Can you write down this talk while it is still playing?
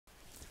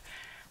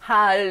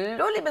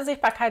Hallo liebe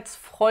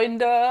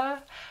Sichtbarkeitsfreunde!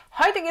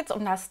 Heute geht es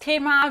um das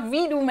Thema,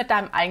 wie du mit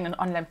deinem eigenen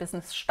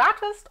Online-Business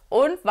startest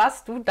und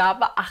was du da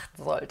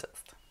beachten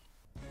solltest.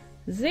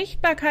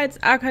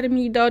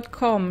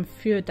 Sichtbarkeitsakademie.com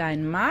für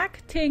dein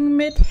Marketing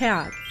mit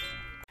Herz.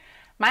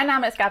 Mein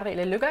Name ist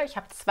Gabriele. Ich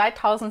habe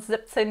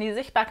 2017 die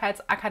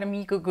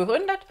Sichtbarkeitsakademie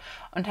gegründet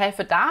und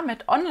helfe da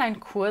mit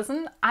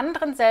Online-Kursen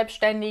anderen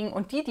Selbstständigen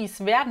und die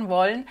es werden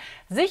wollen,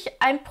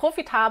 sich ein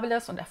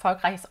profitables und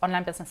erfolgreiches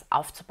Online-Business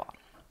aufzubauen.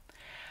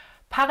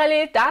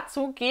 Parallel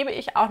dazu gebe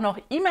ich auch noch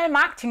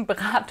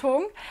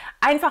E-Mail-Marketing-Beratung,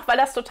 einfach weil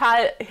das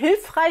total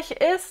hilfreich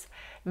ist,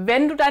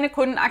 wenn du deine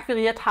Kunden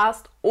akquiriert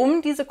hast,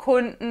 um diese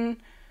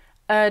Kunden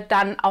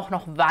dann auch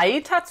noch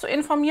weiter zu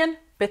informieren,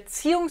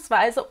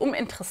 beziehungsweise um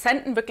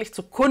Interessenten wirklich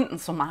zu Kunden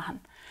zu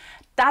machen.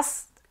 Da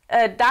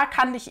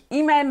kann dich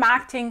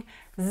E-Mail-Marketing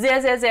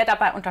sehr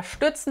dabei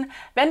unterstützen.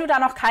 Wenn du da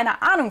noch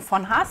keine Ahnung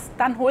von hast,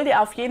 dann hol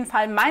dir auf jeden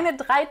Fall meine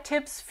 3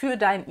 Tipps für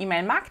deinen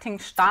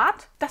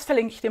E-Mail-Marketing-Start. Das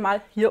verlinke ich dir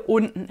mal hier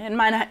unten in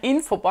meiner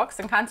Infobox.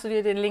 Dann kannst du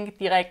dir den Link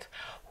direkt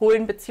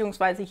holen,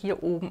 beziehungsweise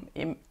hier oben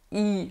im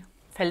i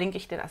verlinke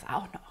ich dir das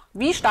auch noch.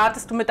 Wie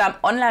startest du mit deinem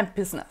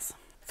Online-Business?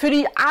 Für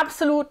die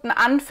absoluten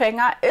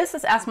Anfänger ist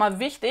es erstmal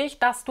wichtig,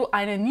 dass du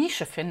eine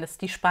Nische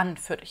findest, die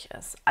spannend für dich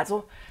ist.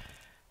 Also,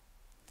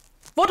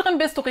 wo drin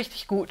bist du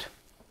richtig gut?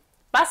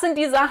 Was sind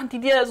die Sachen, die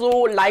dir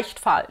so leicht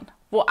fallen,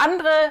 wo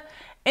andere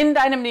in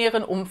deinem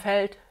näheren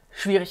Umfeld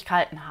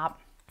Schwierigkeiten haben?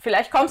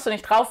 Vielleicht kommst du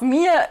nicht drauf.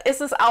 Mir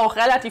ist es auch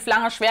relativ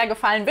lange schwer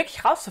gefallen,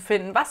 wirklich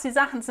rauszufinden, was die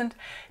Sachen sind,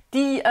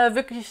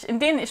 in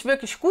denen ich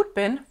wirklich gut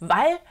bin,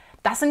 weil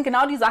das sind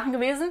genau die Sachen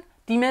gewesen,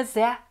 die mir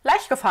sehr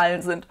leicht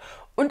gefallen sind.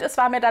 Und es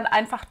war mir dann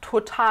einfach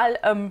total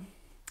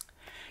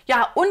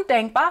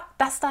undenkbar,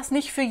 dass das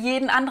nicht für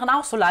jeden anderen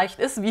auch so leicht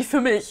ist wie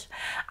für mich.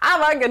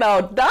 Aber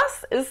genau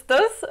das ist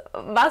es,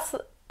 was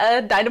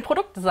deine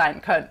Produkte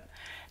sein können.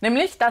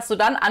 Nämlich, dass du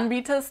dann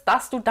anbietest,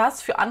 dass du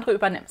das für andere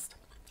übernimmst.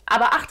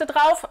 Aber achte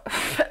drauf,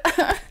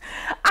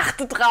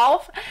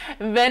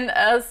 wenn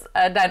es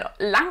dein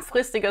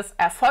langfristiges,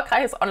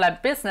 erfolgreiches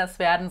Online-Business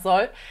werden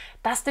soll,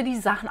 dass dir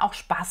die Sachen auch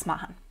Spaß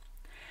machen.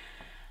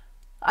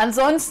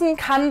 Ansonsten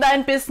kann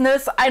dein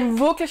Business ein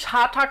wirklich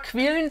harter,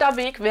 quälender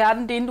Weg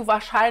werden, den du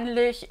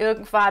wahrscheinlich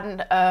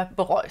irgendwann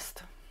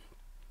bereust.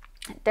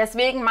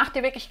 Deswegen mach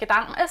dir wirklich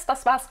Gedanken, ist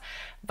das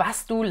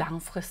was du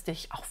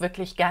langfristig auch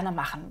wirklich gerne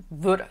machen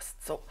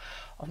würdest. So.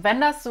 Und wenn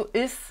das so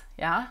ist,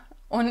 ja,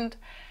 oder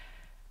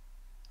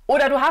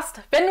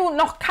wenn du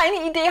noch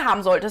keine Idee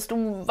haben solltest,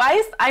 du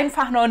weißt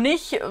einfach noch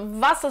nicht,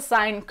 was es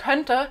sein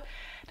könnte,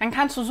 dann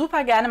kannst du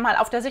super gerne mal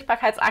auf der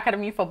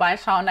Sichtbarkeitsakademie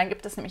vorbeischauen. Dann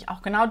gibt es nämlich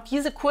auch genau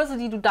diese Kurse,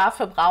 die du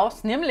dafür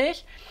brauchst,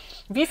 nämlich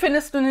wie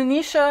findest du eine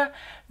Nische,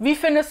 wie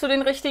findest du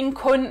den richtigen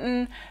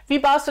Kunden, wie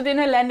baust du dir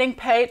eine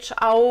Landingpage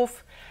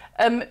auf,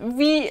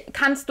 wie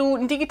kannst du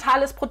ein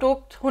digitales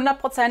Produkt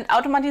 100%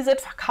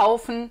 automatisiert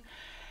verkaufen.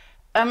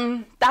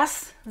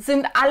 Das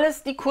sind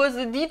alles die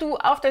Kurse, die du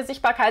auf der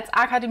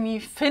Sichtbarkeitsakademie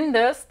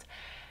findest.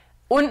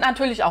 Und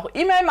natürlich auch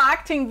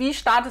E-Mail-Marketing. Wie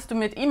startest du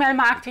mit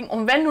E-Mail-Marketing?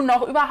 Und wenn du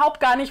noch überhaupt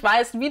gar nicht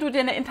weißt, wie du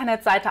dir eine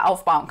Internetseite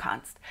aufbauen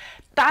kannst,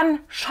 dann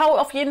schau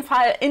auf jeden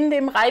Fall in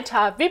dem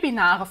Reiter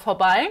Webinare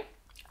vorbei.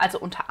 Also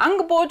unter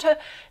Angebote,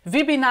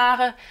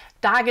 Webinare.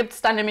 Da gibt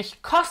es dann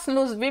nämlich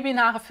kostenlose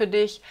Webinare für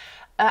dich.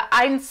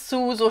 Eins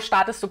zu, so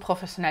startest du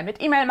professionell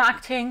mit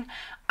E-Mail-Marketing.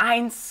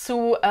 Eins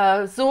zu,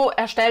 so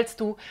erstellst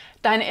du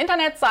deine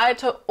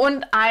Internetseite.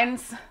 Und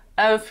eins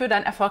für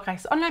dein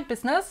erfolgreiches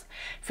Online-Business.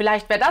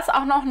 Vielleicht wäre das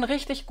auch noch ein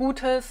richtig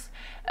gutes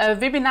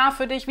Webinar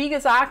für dich. Wie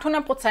gesagt,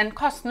 100%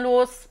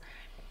 kostenlos.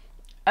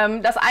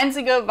 Das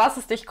Einzige, was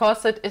es dich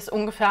kostet, ist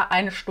ungefähr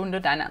 1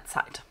 Stunde deiner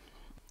Zeit.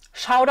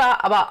 Schau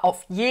da aber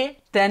auf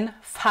jeden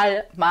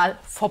Fall mal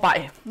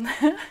vorbei,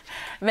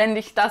 wenn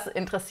dich das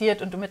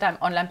interessiert und du mit deinem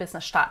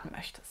Online-Business starten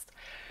möchtest.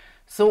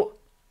 So.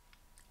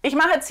 Ich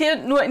mache jetzt hier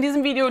nur in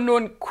diesem Video nur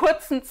einen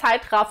kurzen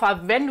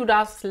Zeitraffer. Wenn du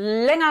das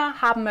länger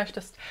haben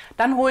möchtest,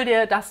 dann hol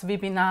dir das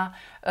Webinar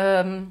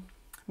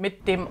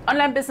mit dem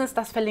Online-Business.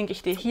 Das verlinke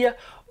ich dir hier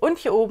und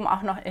hier oben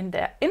auch noch in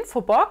der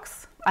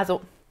Infobox,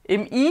 also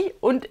im i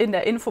und in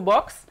der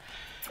Infobox.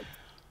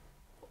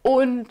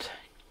 Und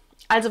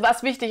also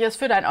was wichtig ist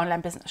für deinen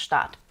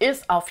Online-Business-Start,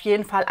 ist auf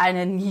jeden Fall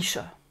eine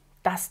Nische,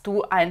 dass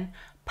du einen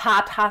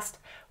Part hast,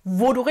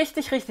 wo du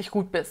richtig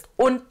gut bist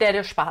und der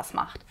dir Spaß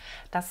macht.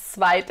 Das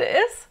Zweite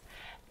ist,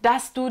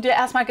 dass du dir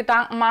erstmal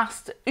Gedanken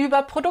machst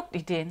über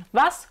Produktideen.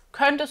 Was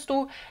könntest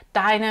du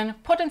deinen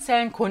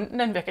potenziellen Kunden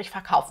denn wirklich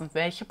verkaufen?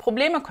 Welche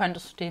Probleme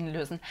könntest du denen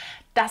lösen?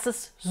 Das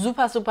ist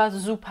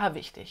super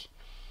wichtig.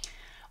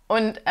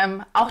 Und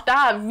auch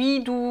da,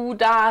 wie du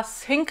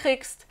das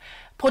hinkriegst,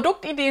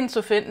 Produktideen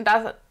zu finden,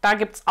 da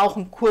gibt es auch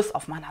einen Kurs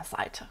auf meiner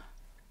Seite.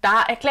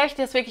 Da erkläre ich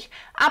dir es wirklich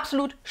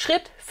absolut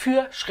Schritt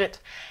für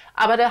Schritt.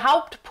 Aber der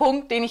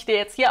Hauptpunkt, den ich dir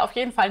jetzt hier auf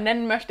jeden Fall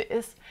nennen möchte,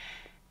 ist,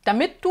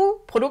 damit du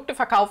Produkte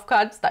verkaufen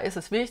kannst, da ist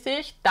es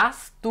wichtig,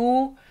 dass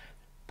du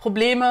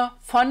Probleme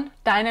von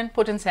deinen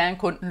potenziellen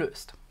Kunden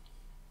löst.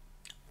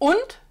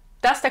 Und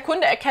dass der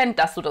Kunde erkennt,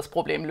 dass du das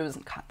Problem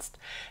lösen kannst.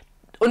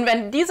 Und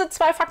wenn diese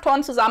zwei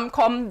Faktoren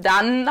zusammenkommen,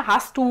 dann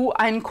hast du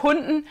einen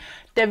Kunden,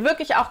 der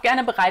wirklich auch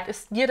gerne bereit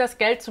ist, dir das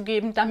Geld zu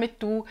geben,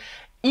 damit du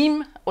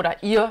ihm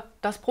oder ihr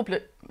das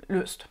Problem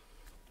löst.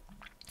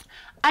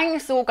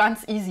 Eigentlich so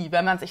ganz easy,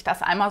 wenn man sich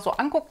das einmal so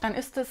anguckt, dann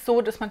ist es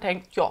so, dass man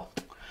denkt, ja,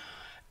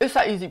 ist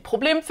ja easy.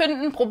 Problem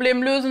finden,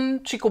 Problem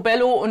lösen,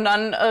 Chicobello und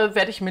dann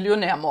werde ich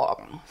Millionär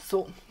morgen.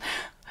 So.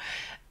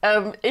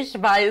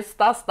 Ich weiß,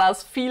 dass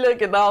das viele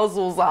genau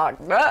so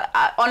sagen. Ne?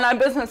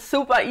 Online-Business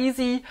super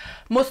easy,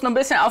 muss nur ein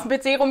bisschen auf dem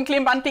PC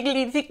rumkleben,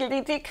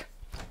 dick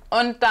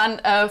und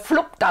dann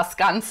fluppt das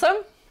Ganze.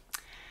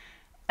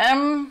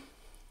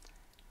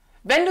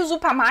 Wenn du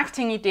super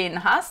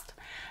Marketing-Ideen hast,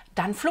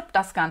 dann fluppt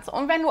das Ganze.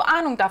 Und wenn du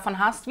Ahnung davon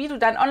hast, wie du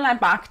dein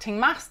Online-Marketing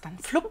machst, dann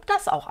fluppt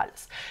das auch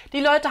alles.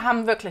 Die Leute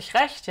haben wirklich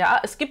recht, ja.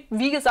 Es gibt,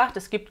 wie gesagt,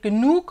 es gibt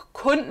genug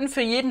Kunden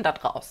für jeden da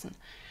draußen.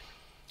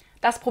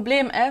 Das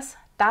Problem ist,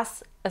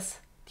 dass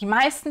die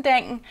meisten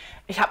denken,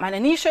 ich habe meine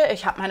Nische,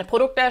 ich habe meine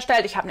Produkte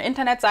erstellt, ich habe eine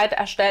Internetseite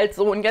erstellt,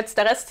 so und jetzt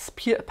der Rest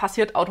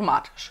passiert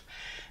automatisch.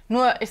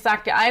 Nur, ich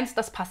sage dir eins,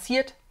 das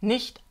passiert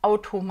nicht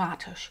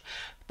automatisch.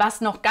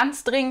 Was noch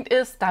ganz dringend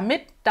ist,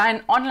 damit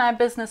dein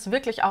Online-Business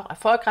wirklich auch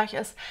erfolgreich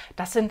ist,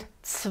 das sind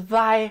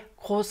zwei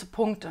große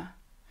Punkte.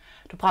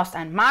 Du brauchst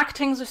ein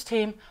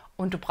Marketing-System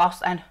und du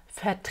brauchst ein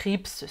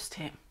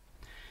Vertriebssystem.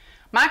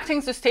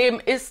 Marketing-System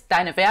ist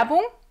deine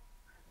Werbung.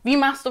 Wie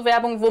machst du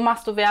Werbung? Wo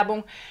machst du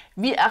Werbung?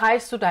 Wie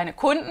erreichst du deine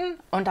Kunden?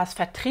 Und das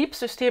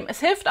Vertriebssystem, es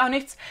hilft auch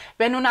nichts,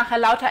 wenn du nachher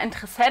lauter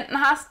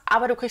Interessenten hast,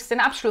 aber du kriegst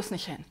den Abschluss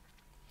nicht hin.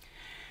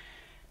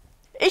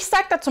 Ich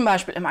sage da zum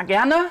Beispiel immer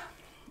gerne,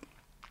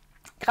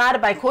 gerade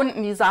bei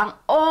Kunden, die sagen,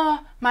 oh,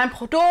 mein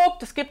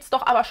Produkt, das gibt es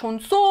doch aber schon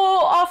so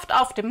oft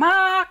auf dem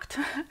Markt.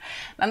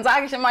 Dann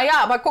sage ich immer, ja,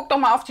 aber guck doch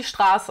mal auf die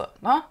Straße.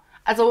 Ne?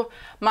 Also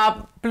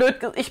mal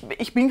blöd,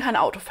 ich bin kein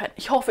Autofan.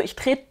 Ich hoffe, ich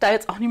trete da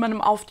jetzt auch niemandem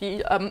auf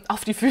die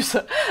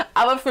Füße.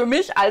 Aber für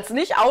mich als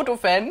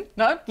Nicht-Autofan,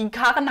 ne, die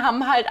Karren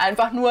haben halt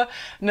einfach nur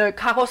eine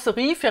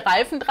Karosserie, 4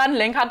 Reifen dran,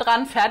 Lenker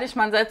dran, fertig,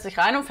 man setzt sich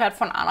rein und fährt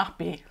von A nach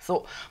B.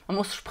 So, man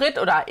muss Sprit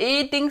oder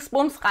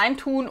E-Dingsbums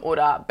reintun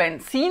oder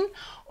Benzin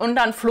und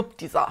dann fluppt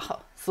die Sache.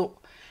 So,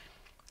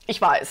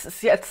 ich weiß, es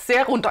ist jetzt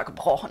sehr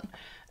runtergebrochen.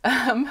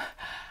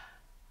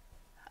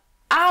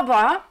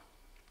 Aber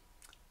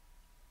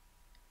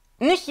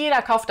nicht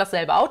jeder kauft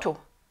dasselbe Auto.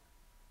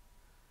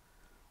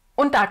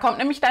 Und da kommt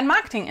nämlich dein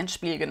Marketing ins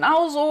Spiel.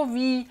 Genauso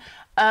wie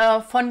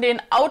von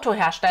den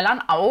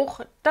Autoherstellern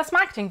auch das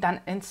Marketing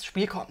dann ins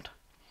Spiel kommt.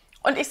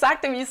 Und ich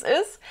sagte, wie es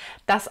ist,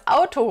 das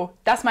Auto,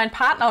 das mein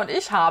Partner und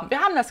ich haben,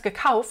 wir haben das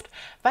gekauft,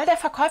 weil der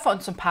Verkäufer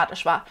uns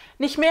sympathisch war.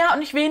 Nicht mehr und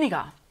nicht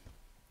weniger.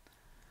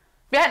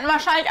 Wir hätten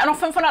wahrscheinlich auch noch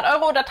 500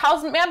 € oder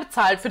 1000 mehr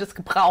bezahlt für das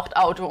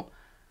Gebrauchtauto.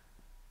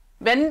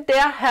 Weil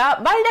der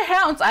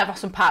Herr uns einfach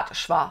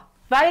sympathisch war.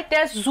 Weil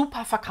der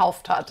super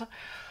verkauft hat.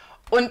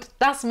 Und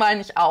das meine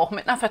ich auch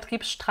mit einer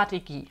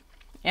Vertriebsstrategie.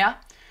 Ja?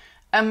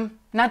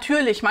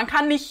 Natürlich, man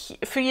kann nicht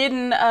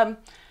jedem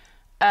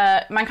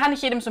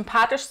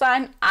sympathisch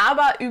sein,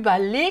 aber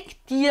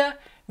überleg dir,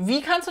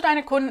 wie kannst du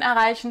deine Kunden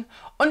erreichen?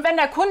 Und wenn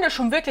der Kunde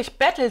schon wirklich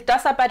bettelt,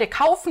 dass er bei dir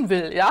kaufen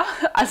will, ja,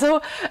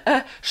 also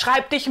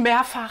schreib dich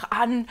mehrfach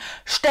an,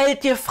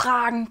 stellt dir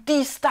Fragen,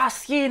 dies,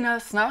 das,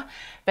 jenes, ne?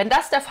 Wenn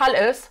das der Fall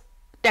ist,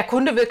 der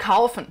Kunde will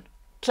kaufen.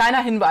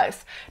 Kleiner Hinweis,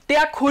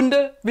 der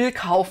Kunde will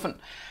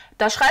kaufen.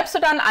 Da schreibst du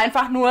dann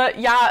einfach nur,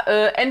 ja,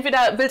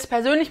 entweder willst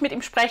persönlich mit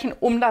ihm sprechen,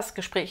 um das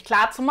Gespräch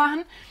klar zu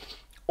machen,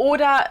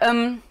 oder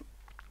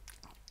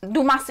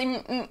du machst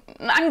ihm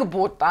ein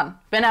Angebot dann,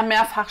 wenn er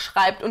mehrfach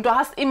schreibt und du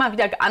hast immer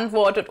wieder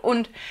geantwortet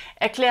und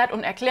erklärt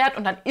und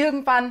dann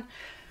irgendwann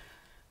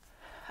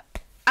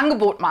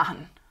Angebot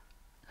machen.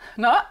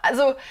 Ne?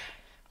 Also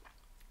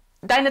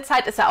deine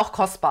Zeit ist ja auch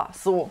kostbar,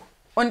 so.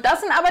 Und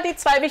das sind aber die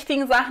zwei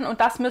wichtigen Sachen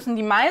und das müssen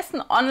die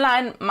meisten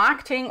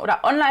Online-Marketing-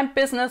 oder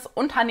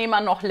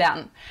Online-Business-Unternehmer noch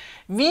lernen.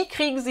 Wie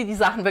kriegen sie die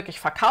Sachen wirklich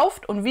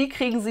verkauft und wie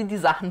kriegen sie die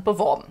Sachen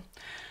beworben?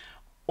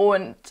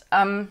 Und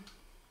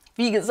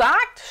wie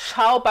gesagt,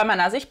 schau bei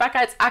meiner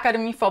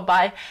Sichtbarkeitsakademie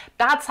vorbei.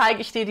 Da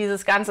zeige ich dir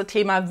dieses ganze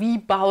Thema, wie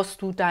baust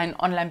du dein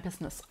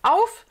Online-Business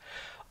auf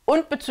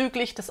und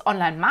bezüglich des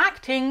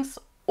Online-Marketings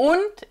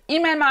und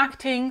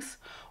E-Mail-Marketings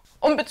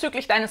und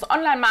bezüglich deines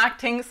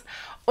Online-Marketings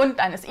und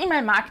deines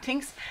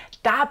E-Mail-Marketings,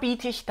 da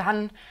biete ich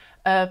dann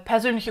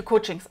persönliche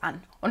Coachings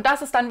an. Und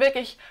das ist dann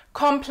wirklich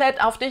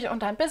komplett auf dich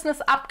und dein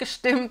Business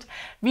abgestimmt,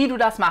 wie du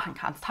das machen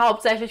kannst.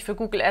 Hauptsächlich für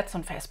Google Ads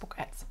und Facebook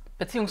Ads,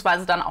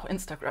 beziehungsweise dann auch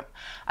Instagram.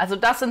 Also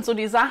das sind so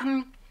die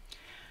Sachen,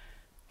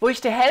 wo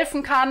ich dir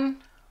helfen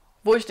kann,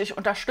 wo ich dich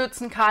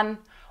unterstützen kann.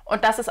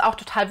 Und das ist auch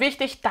total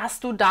wichtig, dass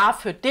du da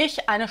für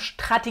dich eine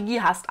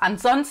Strategie hast.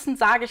 Ansonsten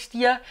sage ich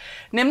dir,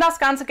 nimm das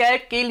ganze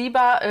Geld, geh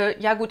lieber,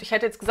 ja gut, ich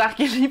hätte jetzt gesagt,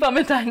 geh lieber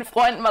mit deinen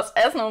Freunden was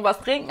essen und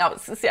was trinken, aber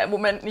es ist ja im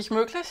Moment nicht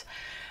möglich.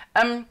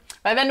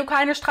 Weil wenn du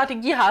keine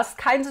Strategie hast,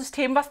 kein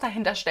System, was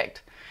dahinter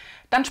steckt,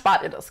 dann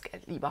spart ihr das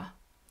Geld lieber.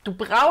 Du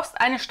brauchst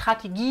eine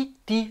Strategie,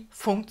 die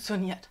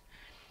funktioniert.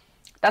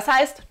 Das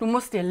heißt, du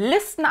musst dir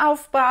Listen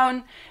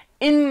aufbauen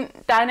in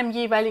deinem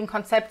jeweiligen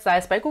Konzept, sei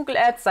es bei Google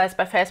Ads, sei es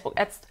bei Facebook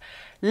Ads,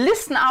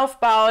 Listen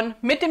aufbauen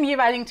mit dem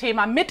jeweiligen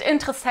Thema, mit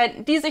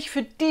Interessenten, die sich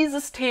für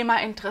dieses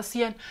Thema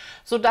interessieren,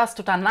 sodass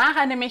du dann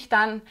nachher nämlich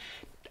dann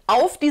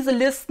auf diese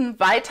Listen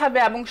weiter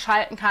Werbung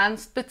schalten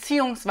kannst,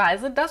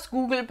 beziehungsweise dass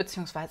Google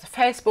beziehungsweise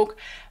Facebook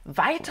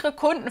weitere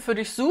Kunden für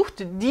dich sucht,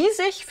 die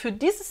sich für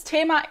dieses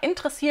Thema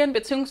interessieren,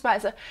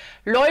 beziehungsweise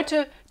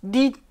Leute,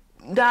 die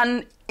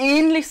dann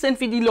ähnlich sind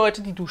wie die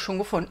Leute, die du schon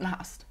gefunden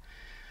hast.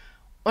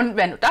 Und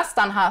wenn du das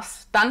dann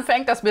hast, dann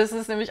fängt das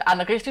Business nämlich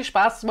an, richtig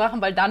Spaß zu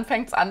machen, weil dann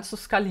fängt es an zu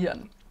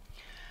skalieren.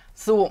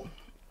 So,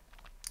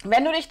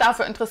 wenn du dich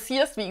dafür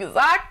interessierst, wie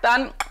gesagt,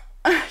 dann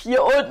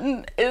hier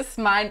unten ist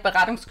mein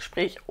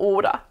Beratungsgespräch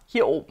oder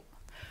hier oben.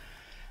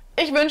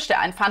 Ich wünsche dir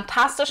einen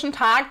fantastischen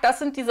Tag. Das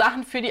sind die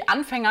Sachen für die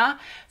Anfänger.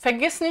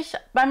 Vergiss nicht,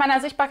 bei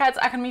meiner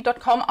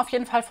Sichtbarkeitsakademie.com auf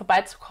jeden Fall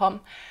vorbeizukommen.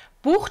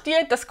 Buch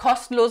dir das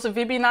kostenlose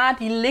Webinar.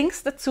 Die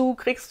Links dazu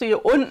kriegst du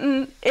hier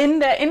unten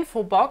in der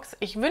Infobox.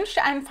 Ich wünsche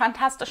dir einen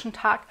fantastischen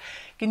Tag.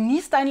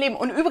 Genieß dein Leben.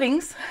 Und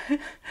übrigens,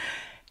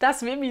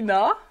 das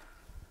Webinar,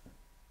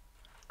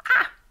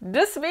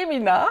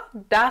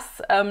 das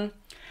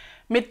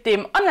mit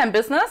dem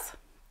Online-Business,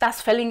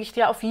 das verlinke ich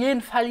dir auf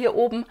jeden Fall hier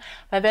oben,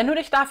 weil wenn du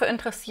dich dafür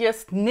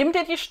interessierst, nimm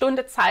dir die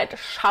Stunde Zeit,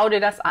 schau dir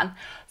das an.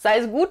 Sei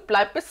es gut,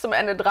 bleib bis zum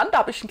Ende dran, da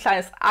habe ich ein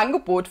kleines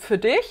Angebot für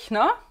dich,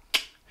 ne?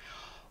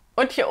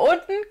 Und hier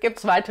unten gibt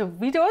es weitere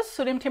Videos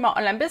zu dem Thema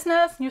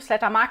Online-Business,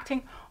 Newsletter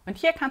Marketing und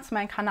hier kannst du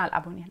meinen Kanal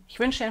abonnieren. Ich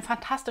wünsche dir einen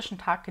fantastischen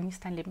Tag, genieß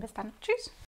dein Leben, bis dann, tschüss!